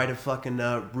even write a fucking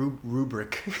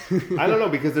rubric? I don't know,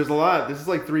 because there's a lot. This is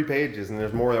like 3 pages, and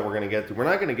there's more that we're going to get to. We're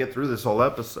not going to get through this whole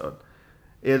episode.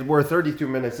 We're 32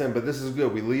 minutes in, but this is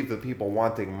good. We leave the people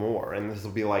wanting more, and this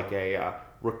will be like a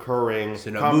recurring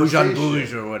conversation.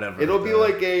 Bouge or whatever. It'll be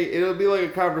like a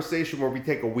conversation where we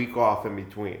take a week off in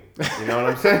between. You know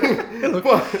what I'm saying?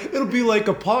 it'll be like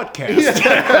a podcast.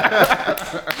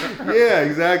 Yeah,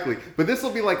 exactly. But this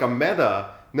will be like a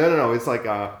meta. No. It's like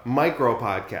a micro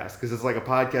podcast because it's like a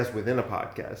podcast within a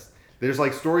podcast. There's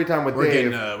like Storytime with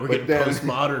Dave. We're getting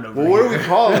postmodern over here. What do we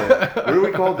call it? What do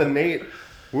we call the Nate?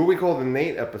 What do we call the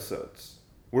Nate episodes?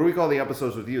 What do we call the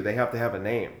episodes with you? They have to have a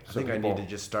name. I think I need to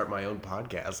just start my own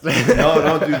podcast. No,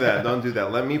 don't do that. Don't do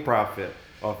that. Let me profit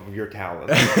off of your talent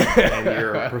and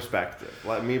your perspective.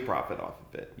 Let me profit off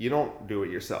of it. You don't do it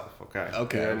yourself, okay?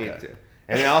 Okay. You don't need to.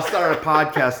 And then I'll start a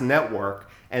podcast network,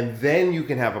 and then you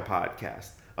can have a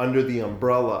podcast under the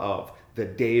umbrella of the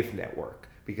Dave Network,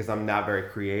 because I'm not very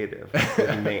creative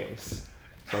with names.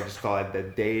 So I'll just call it the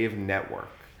Dave Network.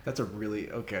 That's a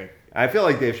really, okay. I feel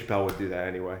like Dave Chappelle would do that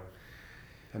anyway.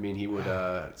 I mean, he would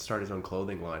start his own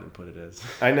clothing line and put it as...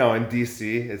 I know, in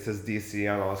DC, it says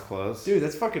DC on all his clothes. Dude,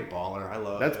 that's fucking baller. I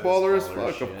love it. That's baller as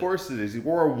fuck. Shit. Of course it is. He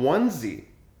wore a onesie.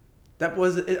 That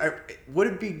was... would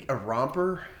it be a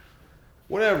romper?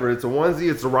 Whatever. It's a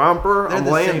onesie. It's a romper. I'm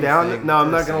laying down. Thing. No,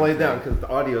 I'm not going to lay down because the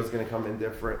audio is going to come in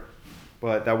different.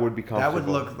 But that would be comfortable. That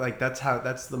would look like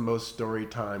that's the most story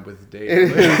time with Dave.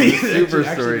 It is super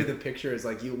actually, story. the picture is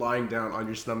like you lying down on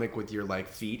your stomach with your like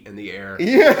feet in the air.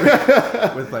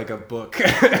 Yeah. with like a book.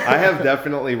 I have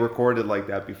definitely recorded like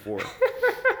that before.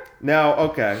 Now,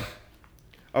 okay,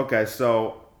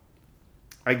 so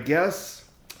I guess.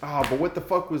 But what the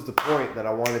fuck was the point that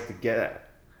I wanted to get at?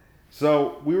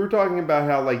 So we were talking about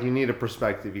how like you need a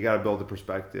perspective. You got to build a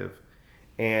perspective.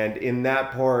 And in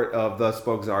that part of Thus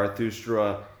Spoke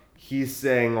Zarathustra, he's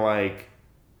saying, like,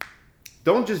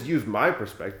 don't just use my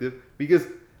perspective, because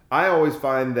I always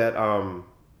find that I'm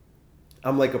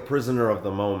like a prisoner of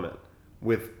the moment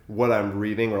with what I'm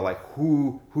reading, or like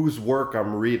whose work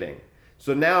I'm reading.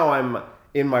 So now I'm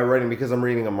in my writing, because I'm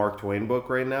reading a Mark Twain book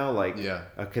right now, like Yeah.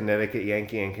 A Connecticut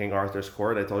Yankee in King Arthur's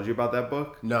Court. I told you about that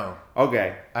book? No.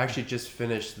 Okay. I actually just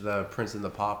finished The Prince and the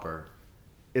Pauper.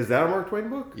 Is that a Mark Twain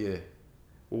book? Yeah.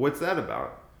 What's that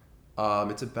about?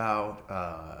 It's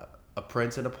about a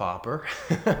prince and a pauper.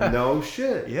 No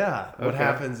shit. Yeah. What Okay.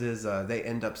 happens is they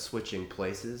end up switching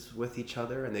places with each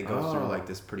other, and they go through Oh. like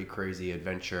this pretty crazy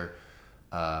adventure.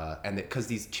 And because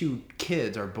these two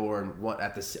kids are born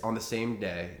on the same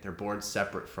day, they're born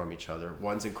separate from each other.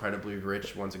 One's incredibly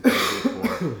rich, one's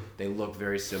incredibly poor. They look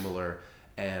very similar,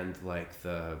 and like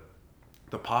the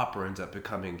pauper ends up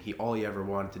becoming all he ever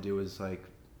wanted to do is like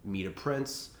meet a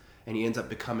prince. And he ends up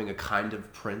becoming a kind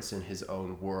of prince in his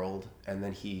own world. And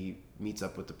then he meets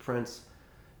up with the prince,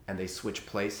 and they switch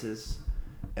places.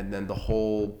 And then the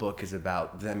whole book is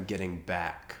about them getting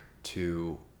back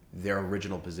to their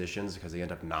original positions because they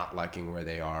end up not liking where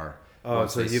they are. Oh,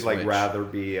 so he'd like switch. rather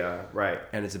be right.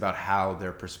 And it's about how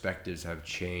their perspectives have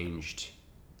changed.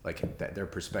 Like their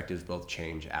perspectives both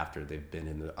change after they've been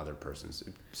in the other person's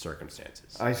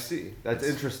circumstances. I see. That's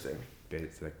interesting.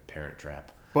 It's like Parent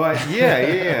Trap. But yeah,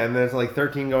 and there's like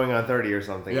 13 going on 30 or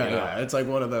something. Yeah, you know? yeah, it's like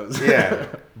one of those. Yeah,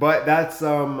 but that's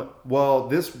well,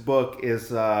 this book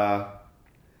is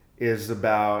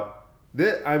about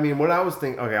this. I mean, what I was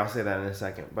thinking. Okay, I'll say that in a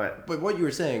second. But what you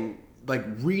were saying, like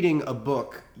reading a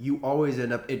book, you always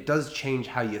end up. It does change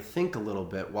how you think a little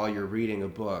bit while you're reading a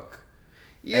book.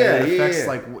 yeah, and it affects yeah.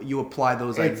 like you apply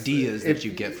those ideas that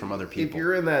you get from other If people.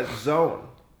 you're in that zone,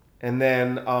 and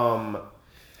then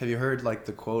Have you heard like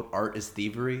the quote "Art is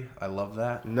thievery"? I love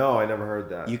that. no, I never heard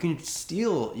that. You can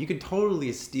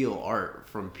totally steal art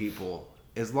from people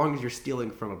as long as you're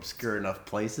stealing from obscure enough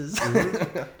places.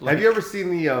 Mm-hmm. Have you ever seen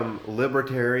the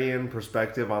libertarian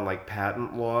perspective on like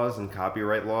patent laws and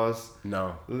copyright laws?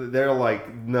 No. They're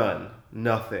like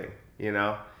nothing, you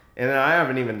know? And I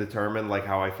haven't even determined like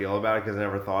how I feel about it because I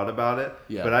never thought about it.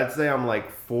 Yeah. But I'd say I'm like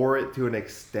for it to an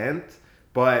extent.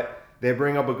 But they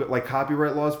bring up like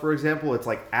copyright laws, for example. It's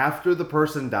like after the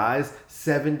person dies,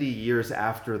 70 years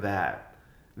after that,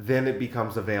 then it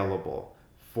becomes available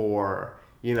for,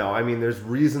 you know, I mean, there's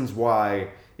reasons why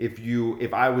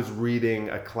if I was reading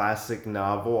a classic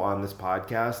novel on this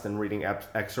podcast and reading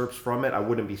excerpts from it, I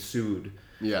wouldn't be sued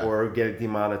or get it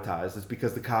demonetized. It's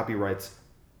because the copyrights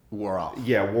wore off.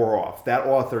 Yeah, wore off. That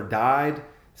author died,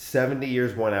 70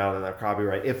 years went out on that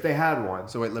copyright, if they had one.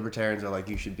 So wait, libertarians are like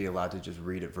you should be allowed to just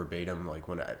read it verbatim like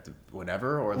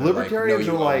whenever, or Libertarians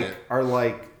like, no, are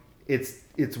like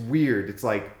it's weird. It's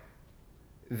like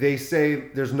they say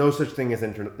there's no such thing as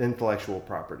intellectual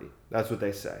property. That's what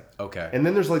they say. Okay. And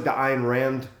then there's like the Ayn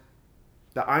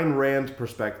Rand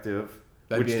perspective.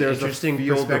 That'd be an interesting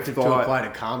perspective to apply to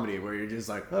comedy, where you're just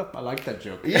like, oh, I like that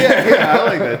joke. Yeah, I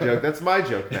like that joke. That's my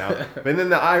joke now. But then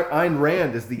the Ayn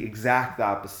Rand is the exact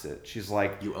opposite. She's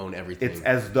like, you own everything. It's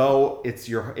as though it's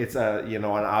a an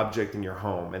object in your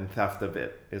home, and theft of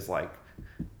it is like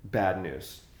bad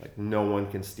news. Like no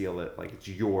one can steal it. Like it's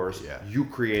yours. Yeah. You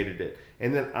created it.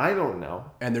 And then I don't know.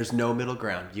 And there's no middle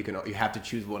ground. You have to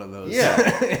choose one of those.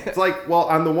 Yeah. It's like, well,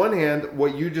 on the one hand,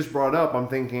 what you just brought up, I'm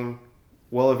thinking,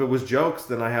 well, if it was jokes,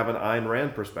 then I have an Ayn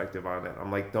Rand perspective on it.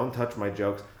 I'm like, don't touch my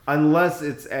jokes unless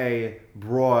it's a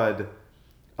broad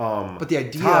but the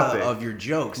idea topic of your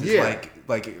jokes is like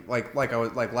I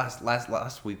was like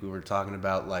last week we were talking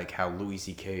about like how Louis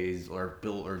C.K.'s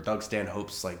or Doug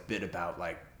Stanhope's like bit about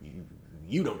like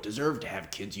you don't deserve to have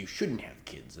kids, you shouldn't have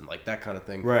kids, and like that kind of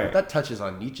thing. Right. That touches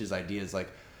on Nietzsche's ideas, like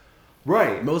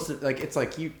right. most of, like it's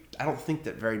like I don't think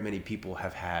that very many people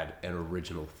have had an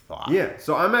original thought. Yeah,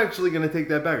 so I'm actually going to take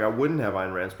that back. I wouldn't have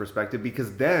Ayn Rand's perspective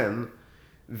because then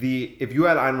if you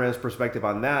had Ayn Rand's perspective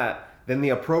on that, then the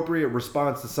appropriate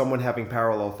response to someone having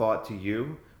parallel thought to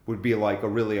you would be like a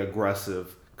really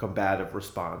aggressive, combative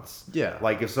response. Yeah.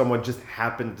 Like if someone just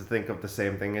happened to think of the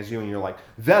same thing as you and you're like,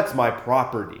 that's my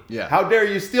property. Yeah. How dare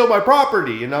you steal my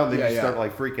property? You know, they just yeah. start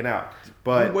like freaking out.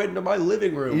 But you went into my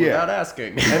living room without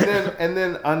asking. and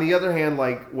then on the other hand,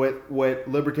 like what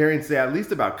libertarians say, at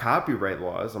least about copyright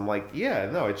laws, I'm like, yeah,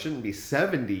 no, it shouldn't be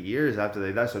 70 years after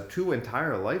they die. So 2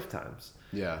 entire lifetimes.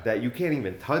 Yeah. That you can't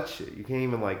even touch it. You can't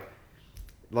even like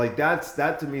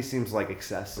that to me seems like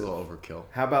excessive. A little overkill.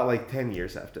 How about like 10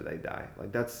 years after they die?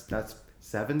 Like that's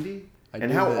 70?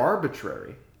 And how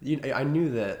arbitrary. I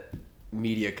knew that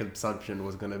media consumption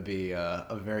was going to be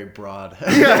a very broad.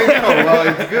 Yeah, I know.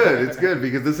 Well, it's good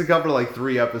because this will cover like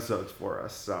 3 episodes for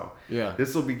us. So yeah,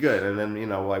 this will be good. And then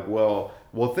like we'll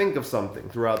think of something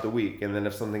throughout the week, and then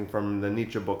if something from the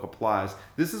Nietzsche book applies,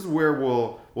 this is where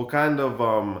we'll kind of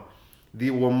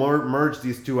we'll merge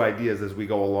these 2 ideas as we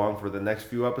go along for the next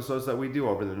few episodes that we do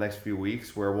over the next few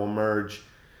weeks, where we'll merge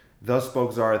thus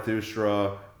spoke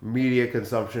Zarathustra, media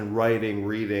consumption, writing,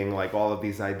 reading, like all of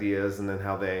these ideas, and then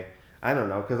how they, I don't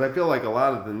know, because I feel like a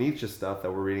lot of the Nietzsche stuff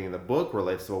that we're reading in the book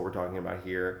relates to what we're talking about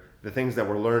here. The things that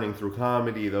we're learning through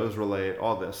comedy, those relate,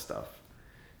 all this stuff.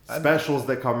 Specials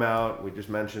that come out, we just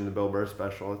mentioned the Bill Burr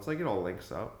special. It's like it all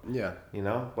links up. Yeah. You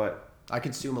know, but I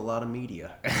consume a lot of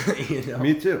media. You know?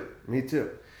 Me too.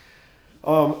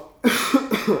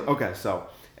 Okay, so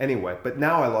anyway, but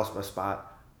now I lost my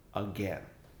spot again.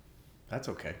 That's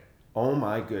okay. Oh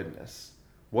my goodness.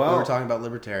 Well, we were talking about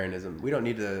libertarianism. We don't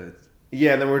need to.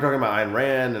 Yeah, and then we were talking about Ayn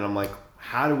Rand, and I'm like,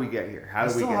 how do we get here? I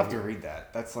still have to read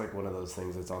that. That's like one of those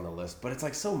things that's on the list, but it's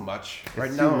like so much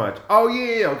right now. Too much. Oh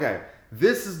yeah, okay.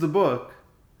 This is the book.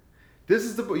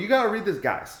 You gotta read this,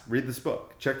 guys. Read this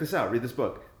book. Check this out. Read this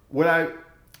book.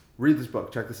 Read this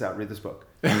book. Check this out. Read this book.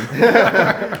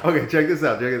 Okay, check this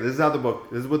out. This is how the book.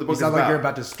 This is what the book is about. You sound like you're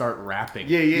about to start rapping.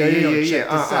 Yeah.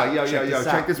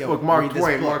 Check this book. Mark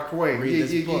Twain. Read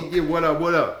this book. Yeah. What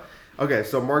up? Okay,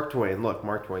 so Mark Twain. Look,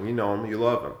 Mark Twain. You know him. You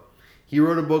love him. He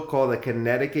wrote a book called The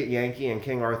Connecticut Yankee in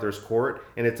King Arthur's Court,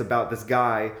 and it's about this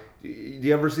guy. Do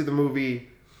you ever see the movie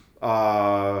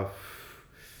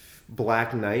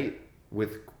Black Knight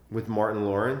with Martin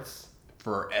Lawrence?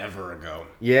 Forever ago.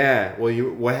 Yeah. Well,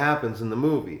 what happens in the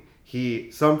movie?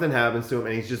 Something happens to him,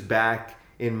 and he's just back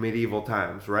in medieval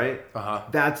times, right? Uh-huh.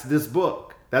 That's this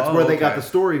book. That's where they got the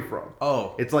story from.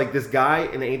 Oh. It's like this guy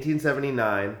in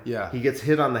 1879. Yeah. He gets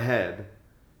hit on the head,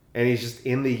 and he's just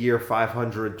in the year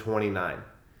 529.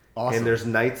 Awesome. And there's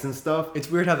knights and stuff. It's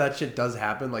weird how that shit does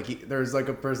happen. Like there's like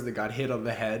a person that got hit on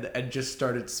the head and just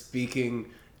started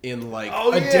speaking in like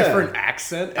a different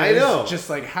accent. And I know. It's just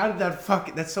like, how did that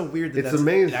that's so weird that it's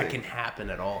amazing. That can happen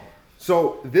at all.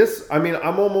 So this, I mean,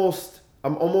 I'm almost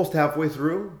halfway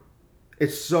through.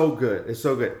 It's so good. It's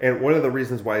so good. And one of the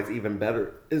reasons why it's even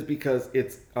better is because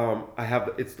it's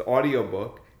it's the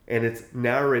audiobook, and it's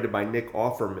narrated by Nick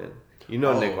Offerman. You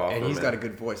know Nick Offerman. And he's got a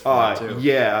good voice for that too.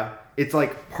 Yeah. It's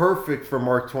like perfect for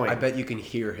Mark Twain. I bet you can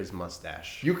hear his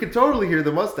mustache. You can totally hear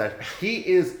the mustache. He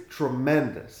is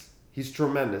tremendous. He's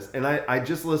tremendous. And I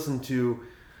just listened to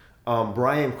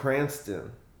Bryan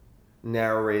Cranston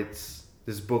narrates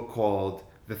this book called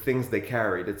The Things They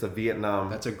Carried. It's a Vietnam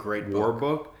That's a great war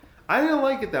book. I didn't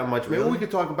like it that much. Maybe we could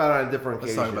talk about it on a different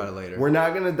occasion. Let's talk about it later. We're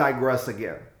not going to digress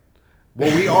again.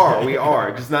 Well, we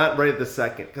are. Just not right at the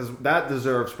second, because that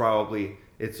deserves probably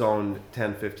its own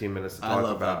 10, 15 minutes to talk about. I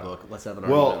love that book. Let's have an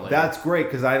argument later. Well, that's great,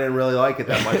 because I didn't really like it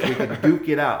that much. We could duke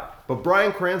it out. But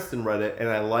Bryan Cranston read it, and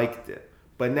I liked it.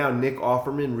 But now Nick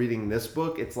Offerman reading this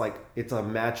book, it's like it's a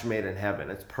match made in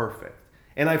heaven. It's perfect.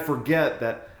 And I forget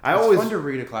that it's fun to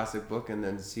read a classic book and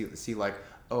then see like,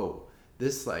 oh,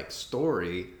 this like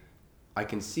story, I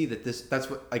can see that that's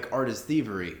what like art is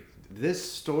thievery.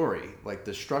 This story, like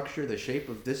the structure, the shape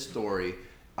of this story,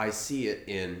 I see it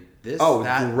in this. Oh,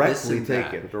 that, directly this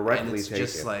taken. and Directly it's taken.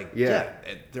 just like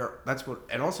that's what,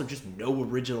 and also just no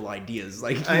original ideas.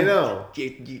 Like I know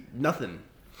nothing.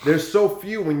 There's so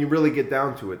few when you really get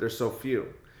down to it. There's so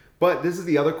few. But this is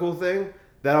the other cool thing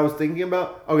that I was thinking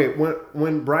about. Okay,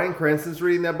 when Bryan Cranston's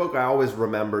reading that book, I always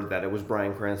remembered that it was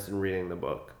Bryan Cranston reading the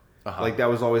book. Uh-huh. Like that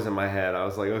was always in my head. I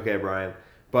was like, okay, Bryan.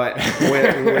 But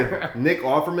with Nick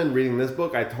Offerman reading this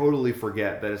book, I totally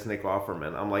forget that it's Nick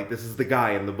Offerman. I'm like, this is the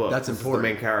guy in the book. That's important.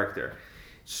 This is the main character.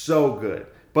 So good.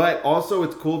 But also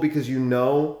it's cool because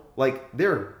like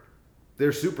they're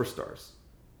superstars.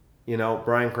 You know,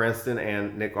 Bryan Cranston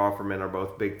and Nick Offerman are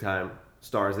both big time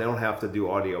stars. They don't have to do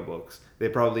audiobooks. They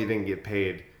probably didn't get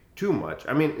paid too much.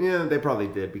 I mean, yeah, they probably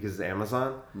did because it's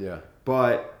Amazon. Yeah.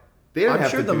 But they didn't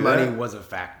have to do that. I'm sure the money was a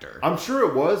factor. I'm sure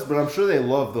it was, but I'm sure they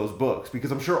love those books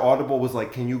because I'm sure Audible was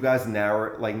like, "Can you guys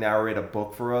narrate a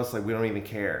book for us? Like, we don't even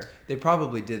care." They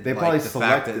probably did. They like probably the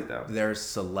selected fact that them. Their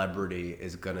celebrity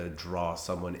is gonna draw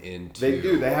someone into. They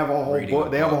do. They have a whole book.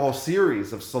 They have a whole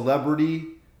series of celebrity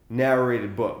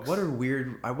narrated books. What a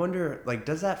weird. I wonder, like,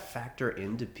 does that factor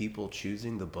into people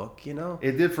choosing the book? You know,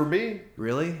 it did for me.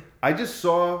 Really? I just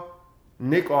saw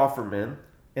Nick Offerman,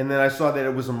 and then I saw that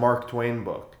it was a Mark Twain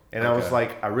book. And I was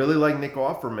like, I really like Nick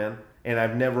Offerman, and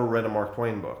I've never read a Mark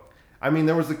Twain book. I mean,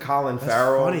 there was the Colin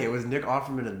Farrell. That's funny. It was Nick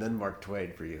Offerman and then Mark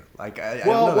Twain for you. Like, I don't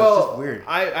know. It's just weird.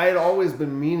 I had always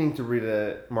been meaning to read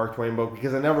a Mark Twain book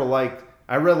because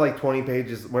I read like 20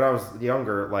 pages when I was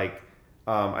younger. Like,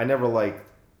 I never liked,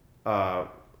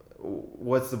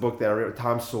 what's the book that I read?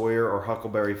 Tom Sawyer or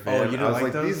Huckleberry Finn. Oh, you don't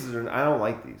like those? I don't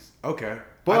like these. Okay.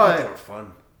 But, I thought they were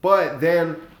fun. But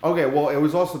then, okay, well, it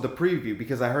was also the preview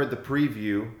because I heard the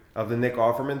preview of the Nick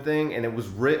Offerman thing, and it was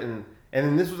written, and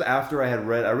then this was after I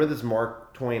read this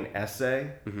Mark Twain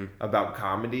essay about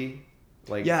comedy,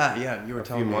 like yeah, you were a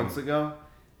telling few me months ago,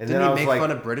 And Didn't then he I was make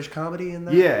fun of British comedy in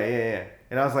that? Yeah.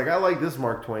 And I was like, I like this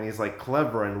Mark Twain. He's like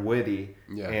clever and witty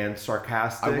and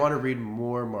sarcastic. I want to read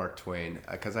more Mark Twain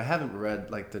because I haven't read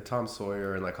like the Tom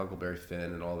Sawyer and like Huckleberry Finn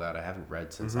and all that. I haven't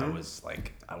read since I was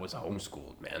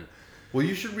homeschooled, man. Well,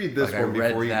 you should read this like, one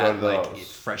before you go to those. Like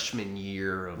freshman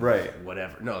year of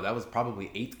whatever. No, that was probably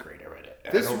 8th grade. I read it.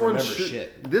 This I don't one remember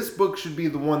shit. This book should be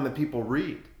the one that people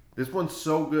read. This one's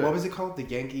so good. What was it called? The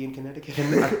Yankee in Connecticut?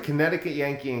 Connecticut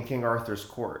Yankee in King Arthur's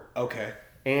Court. Okay.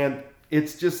 And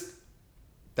it's just...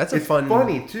 It's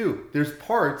funny, too. There's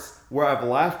parts where I've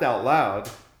laughed out loud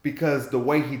because the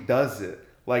way he does it.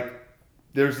 Like,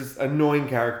 there's this annoying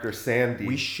character, Sandy.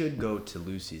 We should go to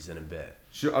Lucy's in a bit.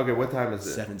 Okay, what time is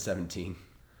it? 7:17.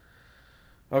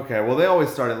 Okay, well, they always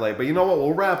start it late. But you know what?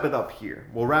 We'll wrap it up here.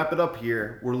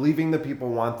 We're leaving the people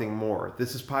wanting more.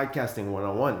 This is Podcasting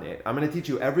 101, Nate. I'm going to teach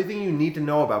you everything you need to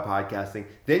know about podcasting.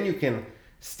 Then you can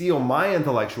steal my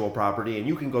intellectual property and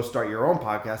you can go start your own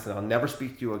podcast and I'll never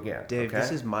speak to you again. Dave, okay?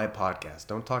 This is my podcast.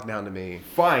 Don't talk down to me.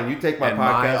 Fine, you take my and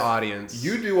podcast. My audience.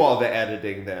 You do all the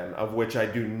editing then, of which I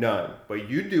do none. But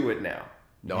you do it now.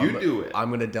 No, do it. I'm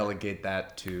going to delegate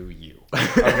that to you.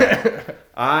 Okay.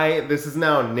 This is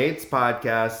now Nate's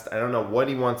podcast. I don't know what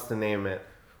he wants to name it.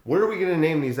 What are we going to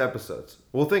name these episodes?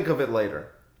 We'll think of it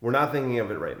later. We're not thinking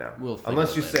of it right now.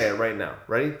 Unless you say it right now.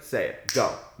 Ready? Say it.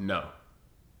 Go. No.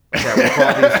 Okay, we'll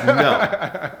call these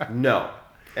No. No.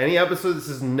 Any episode that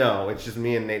says no, it's just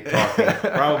me and Nate talking.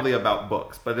 Probably about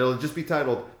books. But it'll just be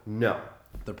titled No.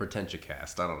 The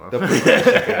Pretentiacast. I don't know. The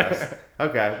Pretentiacast.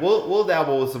 Okay, we'll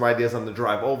dabble with some ideas on the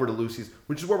drive over to Lucy's,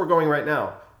 which is where we're going right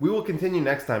now. We will continue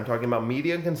next time talking about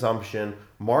media and consumption,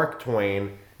 Mark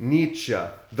Twain, Nietzsche,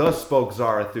 thus spoke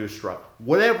Zarathustra,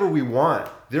 whatever we want.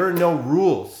 There are no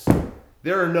rules.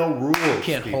 There are no rules. You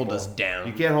can't hold us down.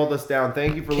 You can't hold us down.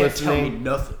 Thank you for listening. Tell me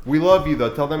nothing. We love you,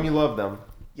 though. Tell them you love them.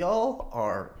 Y'all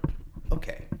are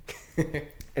okay.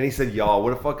 And he said, y'all.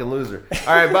 What a fucking loser.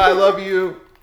 All right, bye. Love you.